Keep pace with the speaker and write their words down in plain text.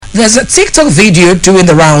there's a TikTok video doing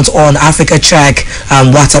the rounds on Africa Check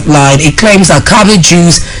WhatsApp line. It claims that cabbage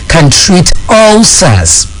juice can treat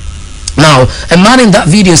ulcers. Now, a man in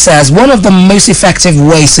that video says one of the most effective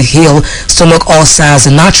ways to heal stomach ulcers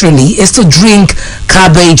naturally is to drink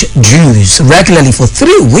cabbage juice regularly for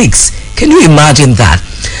 3 weeks. Can you imagine that?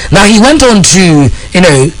 Now, he went on to,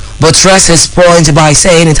 buttress his point by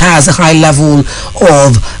saying it has a high level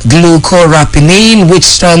of glucoraphanin,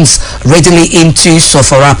 which turns readily into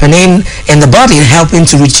sulforaphanin in the body, helping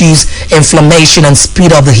to reduce inflammation and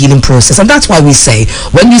speed up the healing process. And that's why we say,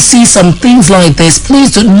 when you see some things like this,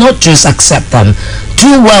 please do not just accept them.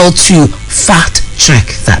 Do well to fact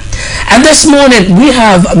check them. And this morning, we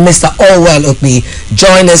have Mr. Orwell Ukbi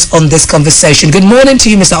join us on this conversation. Good morning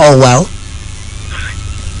to you, Mr. Orwell.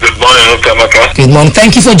 Good morning, Ukamaka. Good morning.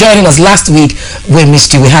 Thank you for joining us. Last week we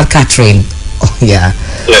missed you. We had Catherine. Oh, yeah.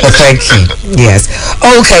 Yes. Thank you. Yes.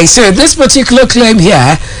 Okay, so this particular claim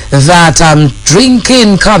here that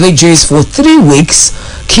drinking cabbages for 3 weeks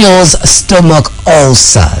cures stomach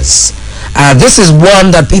ulcers. This is one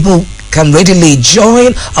that people can readily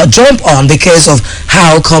jump on because of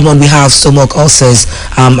how common we have stomach ulcers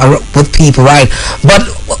with people, right? But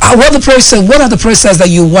what are the process that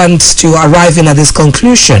you want to arrive in at this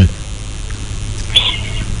conclusion?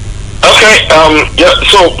 Okay. Yeah.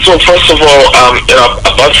 So first of all,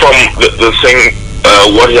 apart from the thing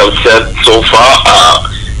what you have said so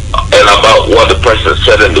far, and about what the person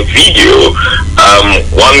said in the video,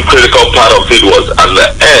 one critical part of it was at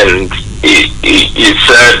the end. He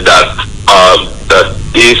said that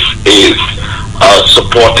this is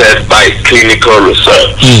supported by clinical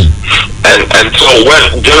research, and so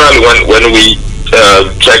when we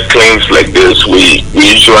check claims like this, we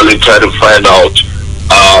usually try to find out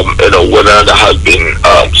whether there has been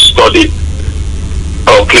studied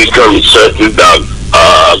or clinical researches that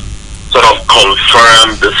sort of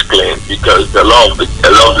confirm this claim, because a lot of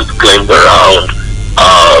these claims around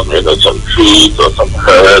some foods or some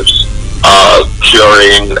herbs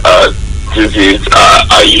curing disease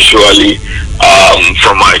are usually,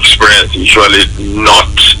 from my experience, usually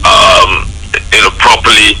not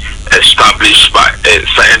properly established by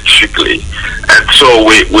scientifically, and so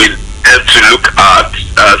we had to look at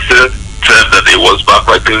since that it was backed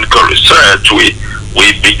by clinical research. We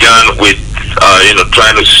began with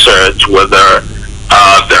trying to search whether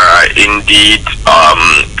there are indeed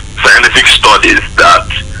scientific studies that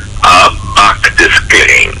back this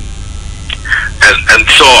claim. And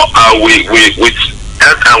so we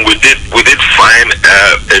did find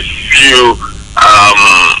a few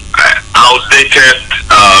outdated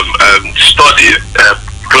studies.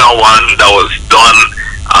 One that was done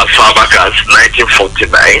as far back as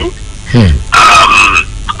 1949.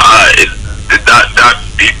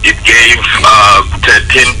 It gave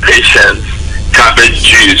 13 patients cabbage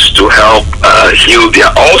juice to help heal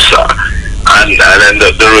their ulcer, and then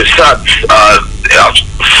the research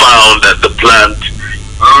found that the plant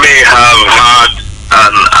may have had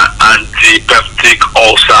an antipeptic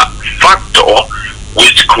ulcer factor,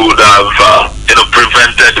 which could have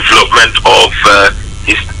prevented development of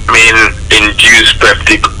histamine-induced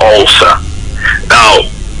peptic ulcer. Now,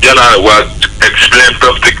 what explain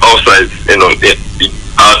peptic ulcer is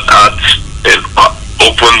at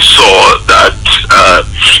open sore that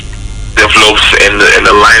develops in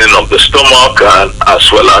the lining of the stomach and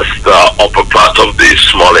as well as the upper part of the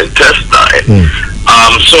small intestine.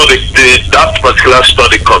 So that particular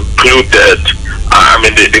study concluded,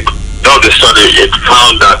 the study, it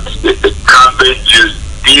found that the cabbage juice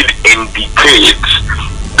did indicate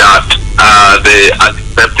that the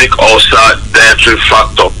antipeptic ulcer dietary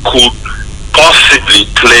factor could possibly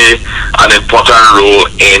play an important role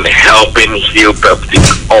in helping heal peptic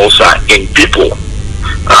ulcer in people,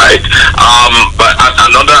 right? But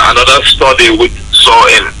another study which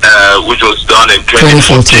was done in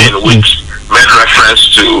 2014, which made reference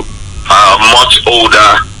to much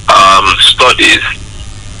older studies,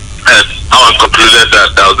 and I concluded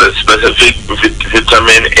that there was a specific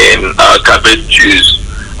vitamin in cabbage juice,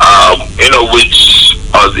 which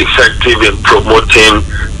was effective in promoting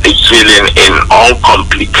the healing in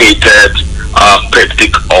uncomplicated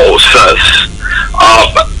peptic ulcers.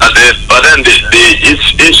 But then this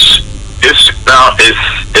now is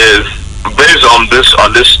based on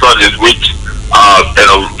this studies, which are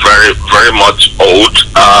very very much old.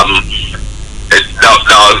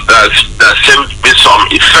 There seems to be some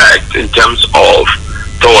effect in terms of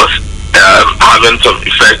towards having some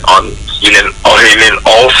effect on healing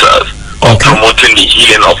ulcers, or promoting the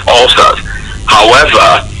healing of ulcers.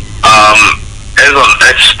 However, as an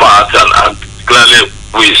expert, and clearly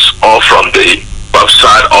we saw from the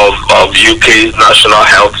website of UK's National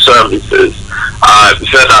Health Services,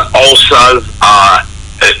 said that ulcers are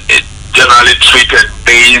generally treated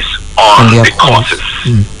based on the causes.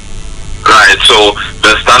 Right, so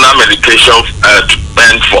the standard medication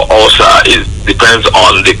for ulcer depends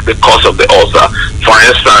on the cause of the ulcer. For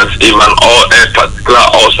instance, if a particular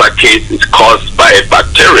ulcer case is caused by a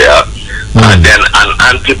bacteria, then an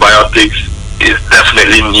antibiotic is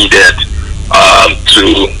definitely needed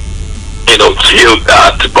to kill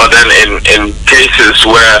that. But then in cases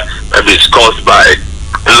where maybe it's caused by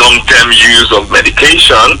long-term use of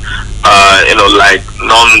medication, like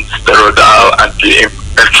non-steroidal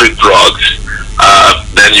anti-inflammatory drugs,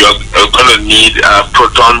 then you're going to need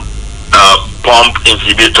proton pump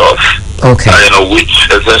inhibitors, which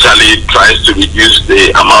essentially tries to reduce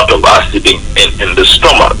the amount of acid in the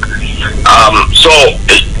stomach. So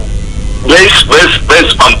based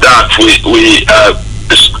on that, we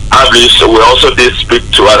established. We also did speak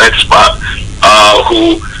to an expert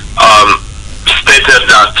who stated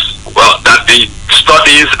that the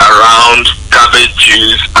studies around cabbage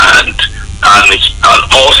juice and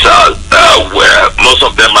ulcers, where most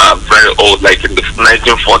of them are very old, like in the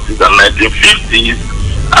 1940s and 1950s,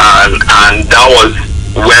 and that was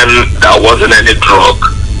when there wasn't any drug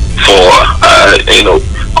for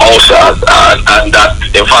ulcers, and that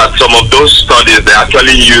in fact some of those studies they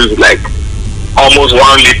actually use like almost 1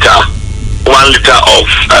 liter of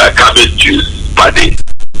cabbage juice per day.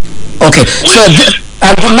 Okay, so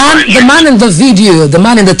the man in the video, the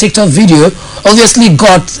man in the TikTok video, obviously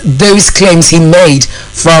got those claims he made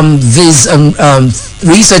from this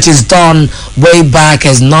researches done way back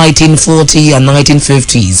as 1940 and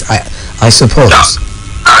 1950s, I suppose.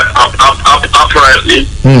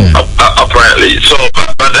 Apparently. So,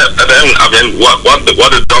 but then I mean, what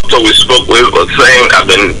the doctor we spoke with was saying, I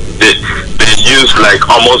mean, they use like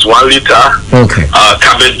almost 1 liter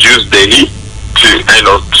cabbage juice daily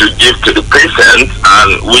to give to the patient, and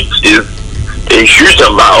which is a huge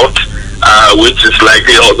amount, which is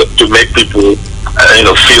likely also to make people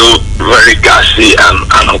feel very gassy and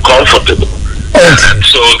uncomfortable.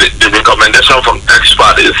 So the recommendation from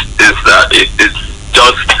expert is that it's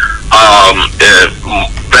just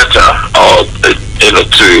better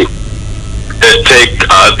to take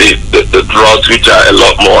the drugs which are a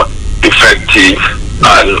lot more effective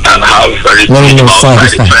and have very minimal side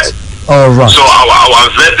effects. Right. So our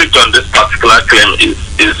verdict on this particular claim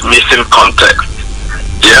is missing context.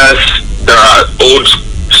 Yes, there are old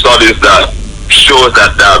studies that show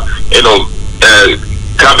that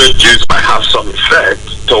cabbage juice might have some effect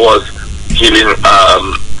towards healing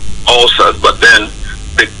ulcers, but then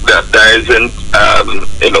there isn't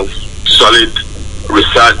solid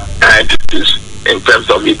research guidance in terms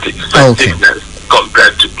of its effectiveness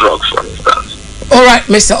compared to drugs, for instance. All right,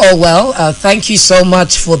 Mr. Orwell, thank you so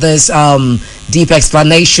much for this deep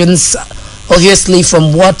explanations. Obviously,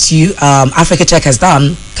 from what Africa Check has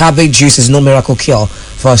done, cabbage juice is no miracle cure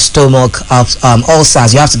for stomach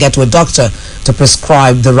ulcers. You have to get to a doctor to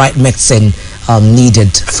prescribe the right medicine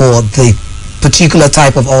needed for the particular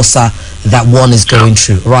type of ulcer that one is going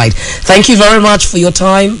through. Right. Thank you very much for your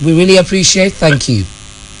time. We really appreciate. Thank you.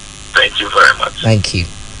 Thank you very much. Thank you.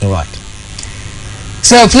 All right.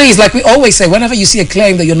 So please, like we always say, whenever you see a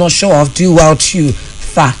claim that you're not sure of, do well to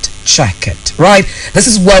fact check it. Right. This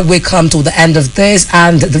is where we come to the end of this,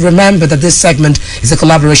 and remember that this segment is a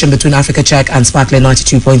collaboration between Africa Check and Sparkling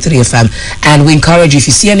 92.3 FM. And we encourage you, if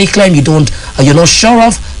you see any claim you're not sure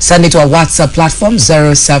of, send it to our WhatsApp platform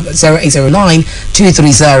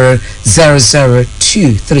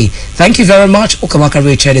 0809-230-0023. Thank you very much. Okamaka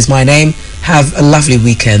Richard is my name. Have a lovely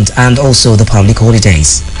weekend and also the public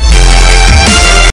holidays.